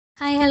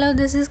Hi, hello,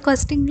 this is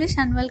Quest English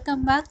and welcome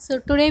back. So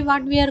today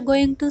what we are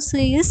going to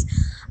see is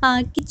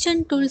kitchen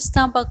tools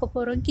தான் பார்க்க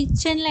போகிறோம்.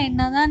 கிச்சனில்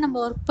என்ன தான் நம்ம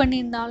ஒர்க்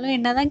பண்ணியிருந்தாலும்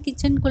என்ன தான்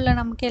கிச்சனுக்குள்ளே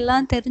நமக்கு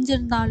எல்லாம்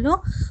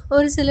தெரிஞ்சிருந்தாலும்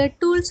ஒரு சில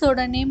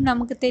டூல்ஸோட நேம்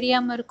நமக்கு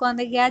தெரியாமல் இருக்கும்.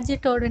 அந்த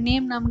கேஜெட்டோட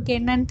நேம் நமக்கு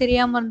என்னன்னு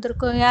தெரியாமல்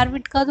இருந்திருக்கும். யார்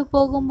வீட்டுக்காவது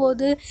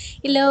போகும்போது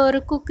இல்லை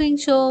ஒரு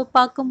குக்கிங் ஷோ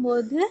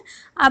பார்க்கும்போது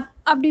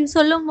அப்படி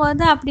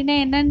சொல்லும்போது அப்படின்னா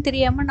என்னன்னு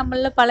தெரியாமல்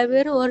நம்மள பல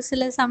பேர் ஒரு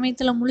சில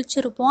சமயத்தில்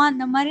முழிச்சிருப்போம்.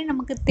 அந்த மாதிரி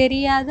நமக்கு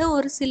தெரியாத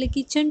ஒரு சில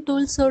கிச்சன்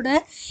டூல்ஸோட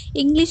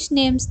இங்கிலீஷ்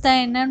நேம்ஸ்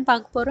தான் என்னன்னு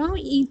பார்க்க போகிறோம்.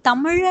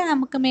 தமிழில்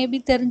நமக்கு மேபி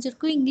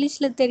தெரிஞ்சிருக்கும்,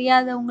 இங்கிலீஷில்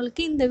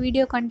தெரியாதவங்களுக்கு இந்த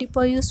வீடியோ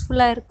கண்டிப்பாக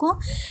யூஸ்ஃபுல்லாக இருக்கும்.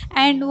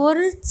 அண்ட்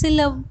ஒரு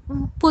சில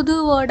புது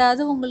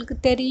வேர்டாவது உங்களுக்கு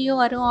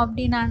தெரியும் வரும்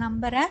அப்படின்னு நான்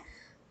நம்புகிறேன்.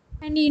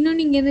 அண்ட் இன்னும்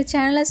நீங்கள் இந்த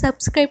சேனலை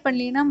சப்ஸ்கிரைப்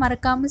பண்ணலைன்னா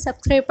மறக்காமல்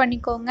சப்ஸ்கிரைப்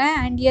பண்ணிக்கோங்க.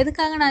 அண்ட்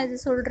எதுக்காக நான் இது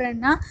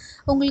சொல்கிறேன்னா,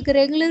 உங்களுக்கு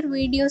ரெகுலர்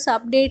வீடியோஸ்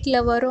அப்டேட்டில்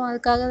வரும்,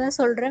 அதுக்காக தான்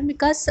சொல்கிறேன்.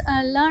 பிகாஸ்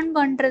லேர்ன்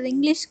பண்ணுறது,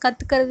 இங்கிலீஷ்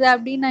கற்றுக்கிறது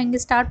அப்படின்னு நான்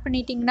இங்கே ஸ்டார்ட்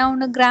பண்ணிட்டீங்கன்னா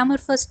இன்னும்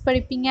கிராமர் ஃபர்ஸ்ட்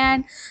படிப்பீங்க,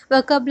 அண்ட்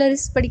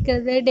vocabularies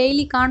படிக்கிறது,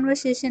 டெய்லி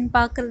கான்வர்சேஷன்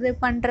பார்க்குறது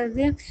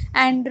பண்ணுறது,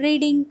 அண்ட்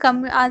ரீடிங்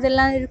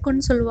அதெல்லாம்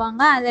இருக்குன்னு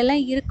சொல்லுவாங்க.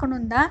 அதெல்லாம்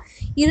இருக்கணும் தான்.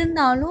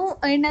 இருந்தாலும்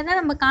என்ன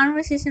தான் நம்ம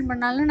கான்வர்சேஷன்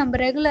பண்ணாலும்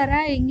நம்ம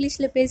ரெகுலராக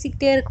இங்கிலீஷில்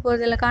பேசிக்கிட்டே இருக்க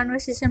போகிறதில்ல,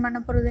 கான்வர்சேஷன்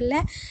பண்ண போகிறதில்ல.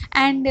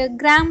 அண்டு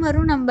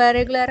கிராமரும் நம்ம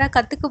ரெகுலராக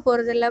கற்றுக்க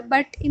போகிறதில்ல.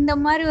 பட் இந்த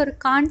மாதிரி ஒரு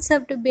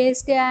concept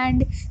based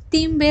and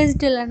theme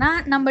based இல்லைன்னா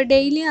நம்ம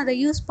டெய்லியும் அதை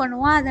யூஸ்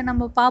பண்ணுவோம், அதை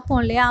நம்ம பார்ப்போம்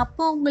இல்லையா,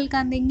 அப்போ உங்களுக்கு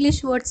அந்த இங்கிலீஷ்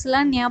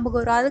வேர்ட்ஸ்லாம் ஞாபகம்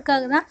வரும்.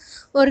 அதுக்காக தான்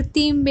ஒரு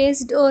தீம்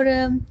பேஸ்டு, ஒரு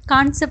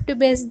கான்செப்ட்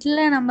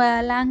பேஸ்டில் நம்ம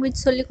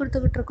லாங்குவேஜ் சொல்லி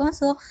கொடுத்துக்கிட்டு இருக்கோம்.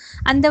 ஸோ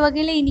அந்த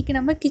வகையில் இன்றைக்கி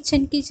நம்ம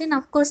கிச்சன்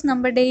அஃப்கோர்ஸ்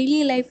நம்ம டெய்லி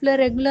லைஃப்பில்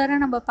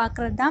ரெகுலராக நம்ம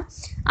பார்க்குறது தான்.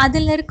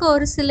 அதில் இருக்க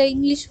ஒரு சில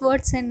இங்கிலீஷ்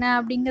வேர்ட்ஸ் என்ன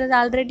அப்படிங்கிறது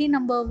ஆல்ரெடி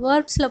நம்ம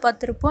வேர்ப்ஸில்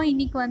பார்த்துருப்போம்.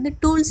 இன்றைக்கி வந்து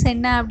டூல்ஸ்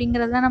என்ன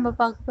அப்படிங்கிறத நம்ம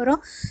பார்க்க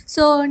போகிறோம்.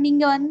 ஸோ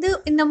நீங்கள் வந்து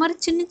இந்த மாதிரி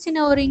சின்ன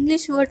சின்ன ஒரு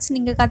இங்கிலீஷ் வேர்ட்ஸ்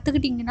நீங்கள்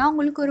கற்றுக்கிட்டிங்கன்னா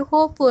உங்களுக்கு ஒரு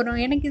ஹோப் வரும்,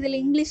 எனக்கு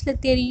இதில்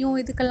இங்கிலீஷில் தெரியும்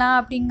இதுக்கெல்லாம்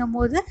அப்படிங்கும்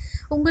போது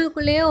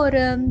உங்களுக்குள்ளேயே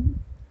ஒரு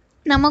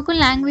நமக்கும்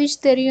லாங்குவேஜ்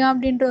தெரியும்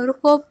அப்படின்ற ஒரு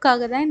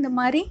ஹோப்காக தான் இந்த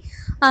மாதிரி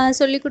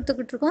சொல்லி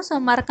கொடுத்துக்கிட்டு இருக்கோம். ஸோ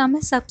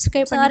மறக்காமல்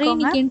சப்ஸ்கிரைப் பண்ணிக்கோங்க.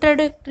 இன்னைக்கு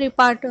இன்ட்ரோடக்டரி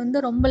பார்ட் வந்து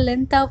ரொம்ப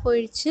லென்த்தாக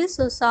போயிடுச்சு.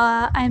 So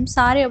I am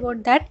sorry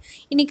about that.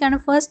 இன்றைக்கான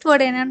ஃபர்ஸ்ட்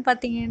வேர்டு என்னென்னு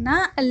பார்த்தீங்கன்னா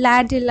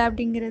ladle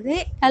அப்படிங்கிறது.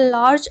 a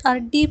large or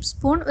deep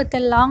spoon with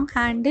a long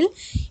handle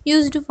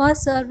used for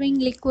serving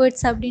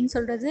liquids அப்படின்னு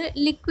சொல்கிறது.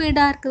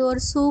 லிக்விடாக இருக்குது,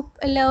 ஒரு சூப்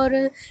இல்லை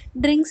ஒரு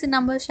ட்ரிங்க்ஸ்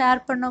நம்ம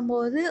ஷேர்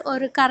பண்ணும்போது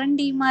ஒரு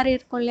கரண்டி மாதிரி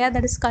இருக்கும் இல்லையா,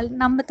 தட் இஸ் கால்ட்.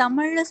 நம்ம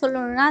தமிழில்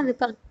சொல்லணும்னா அது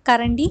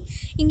கரண்டி,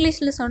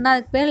 இங்கிலீஷில் சொன்னால்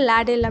அதுக்கு பேர்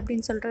ladle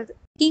அப்படின்னு சொல்கிறது.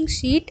 பேக்கிங்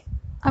ஷீட்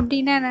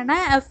அப்படின்னா என்னென்னா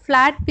a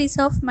flat piece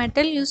of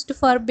metal used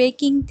for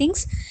baking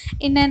things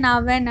in an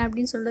oven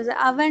அப்படின்னு சொல்கிறது.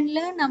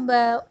 அவனில் நம்ம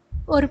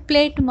ஒரு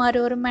பிளேட் மாதிரி,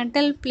 ஒரு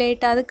மெட்டல்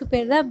பிளேட், அதுக்கு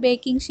பேர் தான்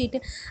பேக்கிங் ஷீட்டு.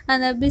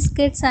 அந்த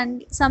பிஸ்கெட்ஸ் அண்ட்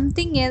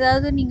சம்திங்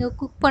ஏதாவது நீங்கள்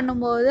குக்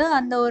பண்ணும்போது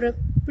அந்த ஒரு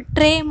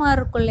ட்ரே மாதிரி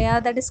இருக்கும் இல்லையா,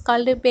 that is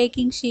called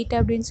packing sheet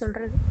அப்படின்னு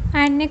சொல்கிறது.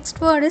 And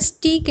next word is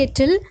tea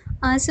Kettle.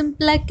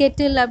 சிம்பிளாக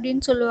கெட்டில்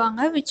அப்படின்னு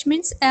சொல்லுவாங்க, which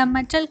means a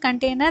metal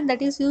container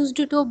that is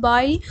used to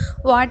boil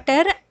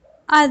water.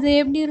 அது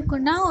எப்படி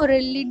இருக்குன்னா ஒரு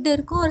லிட்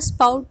இருக்கும், ஒரு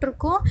ஸ்பவுட்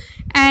இருக்கும்,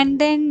 அண்ட்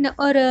தென்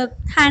ஒரு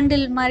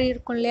ஹேண்டில் மாதிரி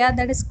இருக்கும் இல்லையா,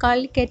 தட் இஸ்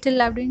கால்டு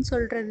கெட்டில் அப்படின்னு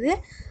சொல்கிறது.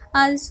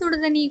 அது சுடு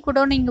தண்ணி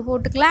கூட நீங்கள்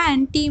போட்டுக்கலாம்.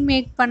 அண்ட் டீ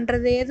மேக்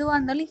பண்ணுறது, எதுவாக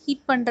இருந்தாலும்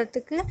ஹீட்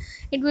பண்ணுறதுக்கு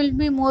it will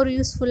be more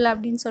useful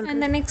அப்படின்னு சொல்கிறேன்.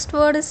 அந்த next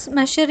word is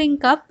measuring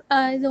cup.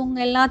 இது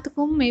உங்கள்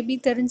எல்லாத்துக்கும் மேபி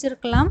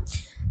தெரிஞ்சிருக்கலாம்.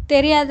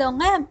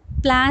 தெரியாதவங்க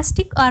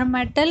plastic R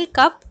metal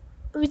cup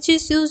which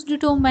is used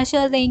to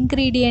measure the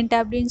ingredient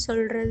அப்படின்னு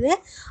சொல்கிறது.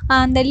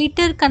 அந்த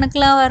லிட்டர்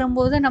கணக்கெலாம்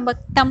வரும்போது நம்ம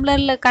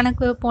டம்ளரில்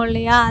கணக்கு வைப்போம்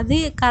இல்லையா, அது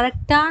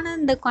கரெக்டான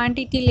இந்த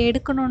குவான்டிட்டியில்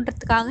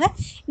எடுக்கணுன்றதுக்காக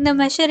இந்த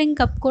மெஷரிங்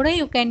கப் கூட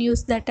யூ கேன்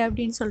யூஸ் தட்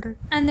அப்படின்னு சொல்கிறது.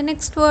 அந்த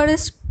next word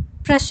is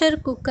pressure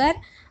cooker.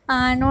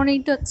 No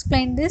need to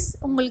explain this,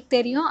 உங்களுக்கு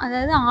தெரியும்.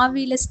 அதாவது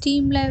ஆவியில்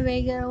ஸ்டீமில்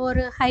வேக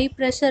ஒரு ஹை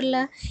ப்ரெஷரில்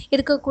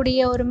இருக்கக்கூடிய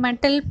ஒரு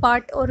மெட்டல்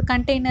பாட், ஒரு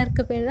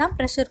கண்டெய்னருக்கு பேர் தான்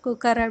ப்ரெஷர்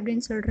குக்கர்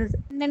அப்படின்னு சொல்கிறது.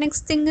 இந்த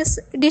next thing is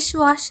dish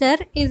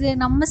washer. இது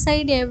நம்ம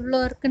சைடு எவ்வளோ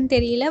இருக்குன்னு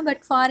தெரியல,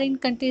 பட் ஃபாரின்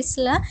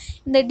கண்ட்ரீஸில்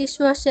இந்த டிஷ்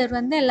வாஷர்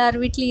வந்து எல்லார்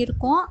வீட்லேயும்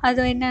இருக்கும்.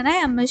 அது என்னென்னா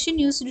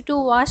machine used to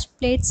wash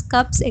plates,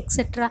 cups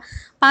etcetera.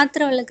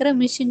 பாத்திரம் விளக்குற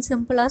மிஷின்,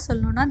 சிம்பிளாக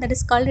சொல்லணும்னா that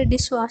is called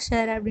dish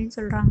washer அப்படின்னு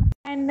சொல்கிறாங்க.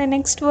 And the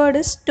next word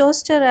is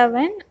toaster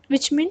oven,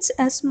 which means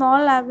a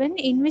small oven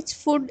in which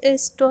food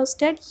is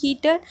toasted,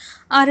 heated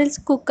or else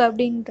cook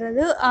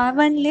அப்படின்றது.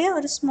 அவன்லேயே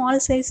ஒரு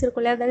small size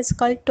இருக்குல்ல, that is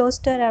called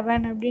toaster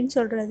oven அப்படின்னு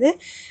சொல்கிறது.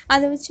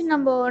 அதை வச்சு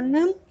நம்ம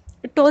ஒன்று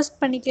டோஸ்ட்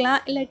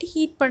பண்ணிக்கலாம், இல்லாட்டி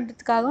ஹீட்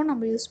பண்ணுறதுக்காகவும்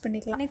நம்ம யூஸ்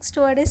பண்ணிக்கலாம்.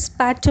 Next word is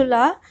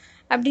spatula.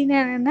 அப்படின்னு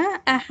என்னென்னா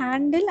a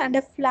handle and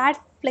a flat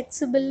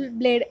flexible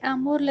plate.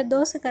 நம்ம ஊரில்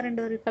தோசை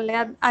கரண்டு இருக்கு இல்லையா,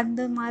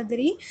 அந்த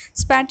மாதிரி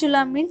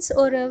ஸ்பேச்சுலா மீன்ஸ்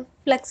ஒரு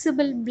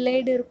ஃப்ளெக்சிபிள்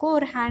பிளேடு இருக்கும்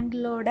ஒரு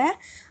ஹேண்டிலோட.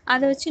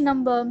 அதை வச்சு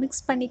நம்ம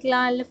மிக்ஸ்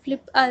பண்ணிக்கலாம், இல்லை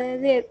ஃப்ளிப்,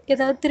 அதாவது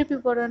ஏதாவது திருப்பி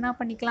போடுறதுனா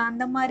பண்ணிக்கலாம்.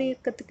 அந்த மாதிரி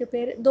இருக்கிறதுக்கு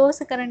பேர்,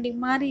 தோசை கரண்டி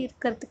மாதிரி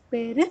இருக்கிறதுக்கு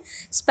பேர்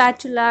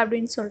ஸ்பேச்சுலா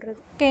அப்படின்னு சொல்கிறது.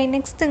 Okay,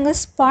 next thing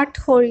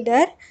spot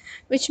holder,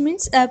 which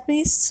means a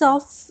piece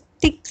of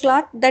thick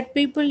cloth that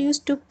people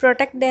use to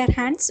protect their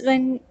hands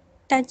when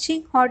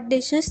touching hot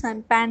dishes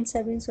and பேன்ஸ்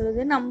அப்படின்னு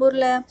சொல்லுது. நம்ம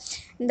ஊரில்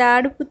இந்த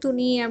அடுப்பு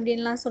துணி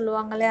அப்படின்லாம்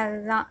சொல்லுவாங்களே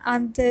அதுதான்.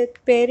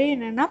 அதுக்கு பேர்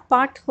என்னென்னா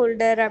பாட்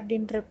ஹோல்டர்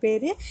அப்படின்ற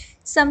பேர்.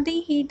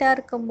 சம்திங் ஹீட்டாக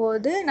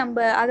இருக்கும்போது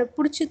நம்ம அதை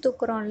பிடிச்சி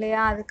தூக்குறோம்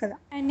இல்லையா, அதுக்கு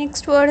தான். And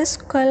next word is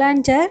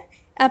கொலாஞ்சர்,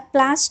 a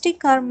plastic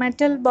or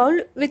metal bowl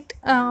with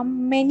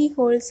many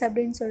holes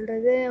அப்படின்னு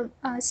சொல்கிறது.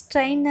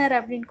 ஸ்ட்ரைனர்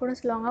அப்படின்னு கூட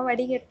சொல்லுவாங்க,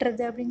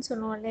 வடிகட்டுறது அப்படின்னு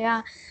சொல்லுவோம் இல்லையா.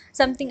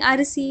 சம்திங்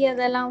அரிசி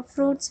அதெல்லாம்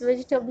ஃப்ரூட்ஸ்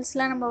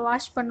வெஜிடபிள்ஸ்லாம் நம்ம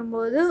வாஷ்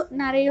பண்ணும்போது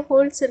நிறைய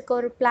ஹோல்ஸ் இருக்க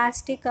ஒரு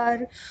பிளாஸ்டிக்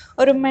ஆர்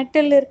ஒரு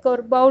மெட்டல் இருக்க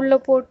ஒரு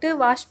பவுலில் போட்டு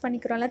வாஷ்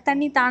பண்ணிக்கிறோம்ல,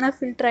 தண்ணி தானாக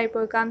ஃபில்டர் ஆகி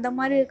போயிருக்கு, அந்த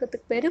மாதிரி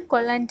இருக்கிறதுக்கு பேர்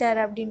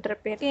கொலாண்டர் அப்படின்ற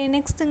பேர்.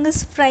 Next thing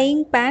is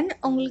frying pan.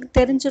 உங்களுக்கு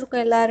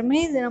தெரிஞ்சிருக்கும் எல்லாருமே,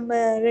 இது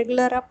நம்ம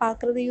ரெகுலராக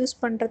பார்க்குறது யூஸ்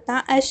பண்ணுறது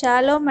தான். a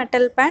shallow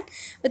metal pan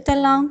with a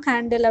long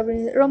handle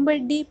அப்படின்னு, ரொம்ப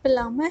டீப்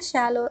இல்லாமல்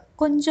ஷாலோ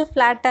கொஞ்சம்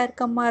ஃப்ளாட்டாக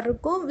இருக்க மாதிரி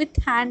இருக்கும், வித்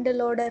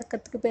ஹேண்டிலோடு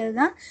இருக்கிறதுக்கு பேர்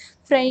தான்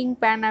ஃப்ரையிங்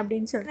பேன்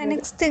அப்படின்னு சொல்கிறேன்.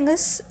 Next thing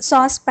is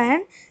sauce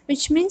pan,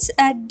 which means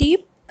a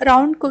deep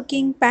round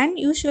cooking pan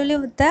usually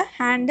with a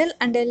handle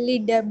and a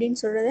lid அப்படின்னு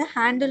சொல்கிறது.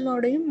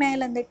 ஹேண்டிலோடையும்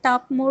மேலே அந்த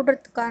டாப்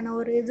மூடுறதுக்கான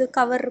ஒரு இது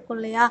கவர் இருக்கும்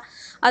இல்லையா,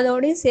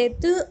 அதோடையும்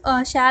சேர்த்து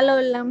ஷாலோ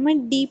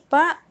இல்லாமல்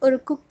டீப்பாக ஒரு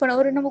குக் பண்ண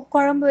ஒரு நம்ம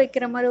குழம்பு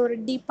வைக்கிற மாதிரி ஒரு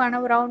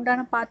டீப்பான ஒரு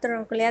ரவுண்டான பாத்திரம்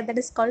இருக்கும் இல்லையா,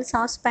 that is called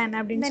sauce pan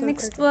அப்படின்னு சொல்லிட்டு.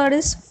 Next word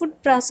is food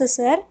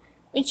processor,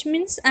 which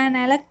means an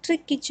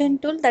electric kitchen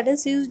tool that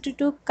is used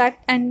to cut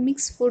and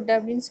mix food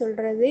அப்படின்னு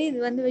சொல்கிறது. இது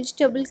வந்து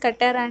வெஜிடபிள்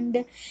கட்டர்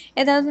அண்டு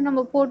ஏதாவது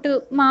நம்ம போட்டு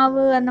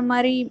மாவு அந்த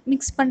மாதிரி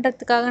மிக்ஸ்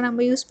பண்ணுறதுக்காக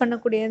நம்ம use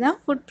பண்ணக்கூடியதான்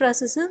food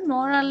processor,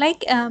 more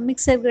like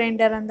mixer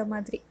grinder அந்த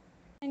மாதிரி.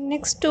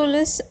 Next tool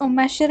is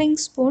measuring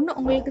spoon.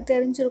 உங்களுக்கு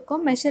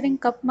தெரிஞ்சிருக்கும், மெஷரிங்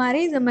கப் மாதிரி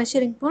இது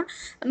மெஷரிங் ஸ்பூன்.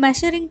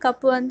 மெஷரிங்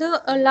கப் வந்து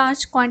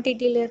லார்ஜ்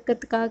குவான்டிட்டியில்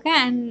இருக்கிறதுக்காக,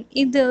 அண்ட்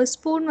இது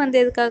ஸ்பூன் வந்து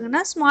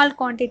எதுக்காகனா ஸ்மால்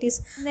குவான்டிட்டிஸ்.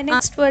 இந்த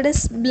நெக்ஸ்ட் வேர்ட்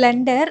இஸ்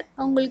பிளெண்டர்.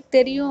 உங்களுக்கு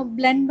தெரியும்,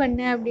 பிளெண்ட்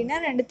பண்ணு அப்படின்னா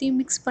ரெண்டுத்தையும்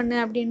மிக்ஸ் பண்ணு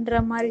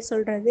அப்படின்ற மாதிரி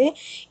சொல்கிறது.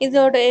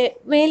 இதோட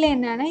வேலை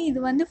என்னென்னா,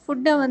 இது வந்து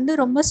ஃபுட்டை வந்து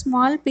ரொம்ப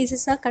ஸ்மால்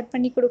பீசஸாக கட்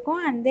பண்ணி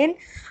கொடுக்கும், அண்ட் தென்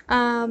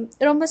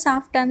ரொம்ப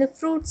சாஃப்டாக அந்த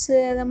ஃப்ரூட்ஸு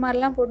அது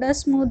மாதிரிலாம் போட்டால்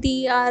smoothie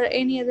or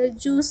any other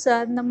juice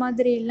அந்த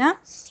மாதிரி எல்லாம்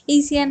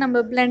ஈஸியாக நம்ம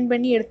பிளெண்ட்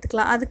பண்ணி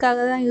எடுத்துக்கலாம்,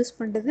 அதுக்காக தான் யூஸ்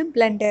பண்ணுறது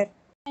Blender.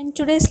 And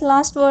today's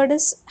last word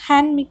is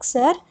hand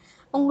mixer.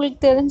 உங்களுக்கு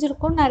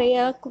தெரிஞ்சிருக்கும்,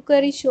 நிறையா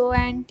குக்கரி ஷோ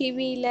அண்ட்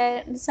டிவியில்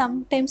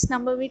சம்டைம்ஸ்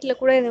நம்ம வீட்டில்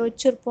கூட இதை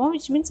வச்சுருப்போம்.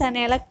 Which means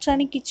an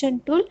electronic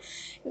kitchen tool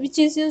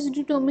which is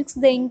used to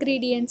mix the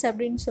ingredients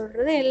அப்படின்னு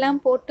சொல்கிறது.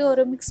 எல்லாம் போட்டு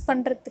ஒரு மிக்ஸ்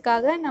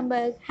பண்ணுறதுக்காக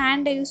நம்ம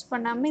ஹேண்டை யூஸ்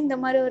பண்ணாமல் இந்த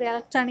மாதிரி ஒரு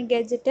எலக்ட்ரானிக்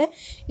கேஜெட்டை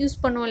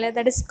யூஸ் பண்ணுவோம்ல,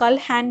 that is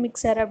call hand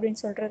mixer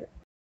அப்படின்னு சொல்கிறது.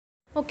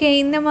 ஓகே,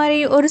 இந்த மாதிரி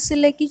ஒரு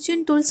சில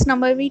கிச்சன் டூல்ஸ்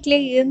நம்ம வீட்டிலே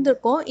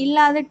இருந்திருக்கோம்.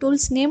 இல்லாத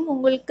டூல்ஸ் நேம்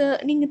உங்களுக்கு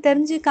நீங்கள்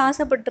தெரிஞ்சுக்க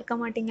ஆசைப்பட்டிருக்க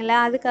மாட்டீங்களா,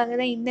 அதுக்காக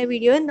தான் இந்த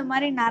வீடியோ. இந்த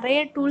மாதிரி நிறைய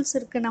டூல்ஸ்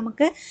இருக்குது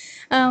நமக்கு.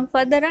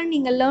 ஃபர்தராக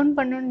நீங்கள் லேர்ன்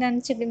பண்ணணுன்னு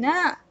நினச்சிங்கன்னா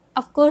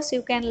அஃப்கோர்ஸ்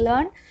யூ கேன்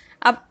லேர்ன்.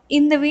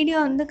 இந்த வீடியோ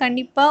வந்து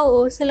கண்டிப்பாக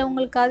ஒரு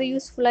சிலவங்களுக்காவது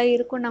யூஸ்ஃபுல்லாக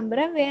இருக்கும்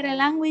நம்புகிறேன். வேறு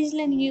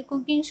லாங்குவேஜில் நீங்கள்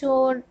குக்கிங் ஷோ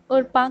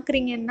ஒரு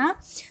பார்க்குறீங்கன்னா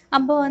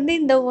அப்போ வந்து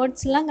இந்த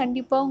வேர்ட்ஸ்லாம்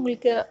கண்டிப்பாக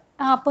உங்களுக்கு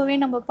அப்போவே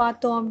நம்ம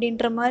பார்த்தோம்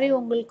அப்படின்ற மாதிரி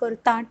உங்களுக்கு ஒரு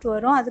தாட்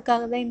வரும்,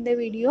 அதுக்காக தான் இந்த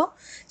வீடியோ.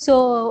 ஸோ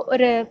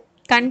ஒரு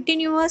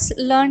கண்டினியூவஸ்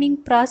லேர்னிங்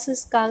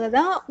ப்ராசஸ்க்காக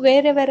தான்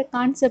வேறு வேறு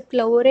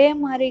கான்செப்டில் ஒரே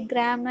மாதிரி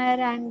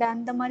கிராமர் அண்ட்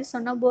அந்த மாதிரி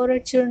சொன்னால் போர்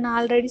அடிச்சுன்னு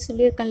ஆல்ரெடி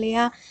சொல்லியிருக்கேன்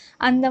இல்லையா,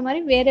 அந்த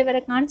மாதிரி வேறு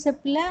வேறு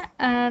கான்செப்டில்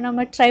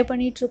நம்ம ட்ரை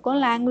பண்ணிகிட்ருக்கோம்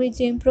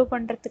லாங்குவேஜ் இம்ப்ரூவ்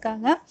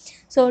பண்ணுறதுக்காக.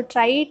 ஸோ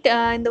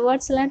இந்த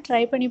வேர்ட்ஸ்லாம்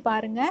ட்ரை பண்ணி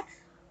பாருங்கள்.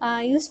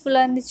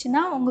 யூஸ்ஃபுல்லாக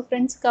இருந்துச்சுன்னா உங்கள்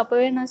ஃப்ரெண்ட்ஸ்க்கு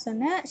அப்போவே நான்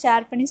சொன்னேன்,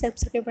 ஷேர் பண்ணி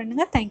சப்ஸ்கிரைப்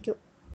பண்ணுங்கள். தேங்க்யூ.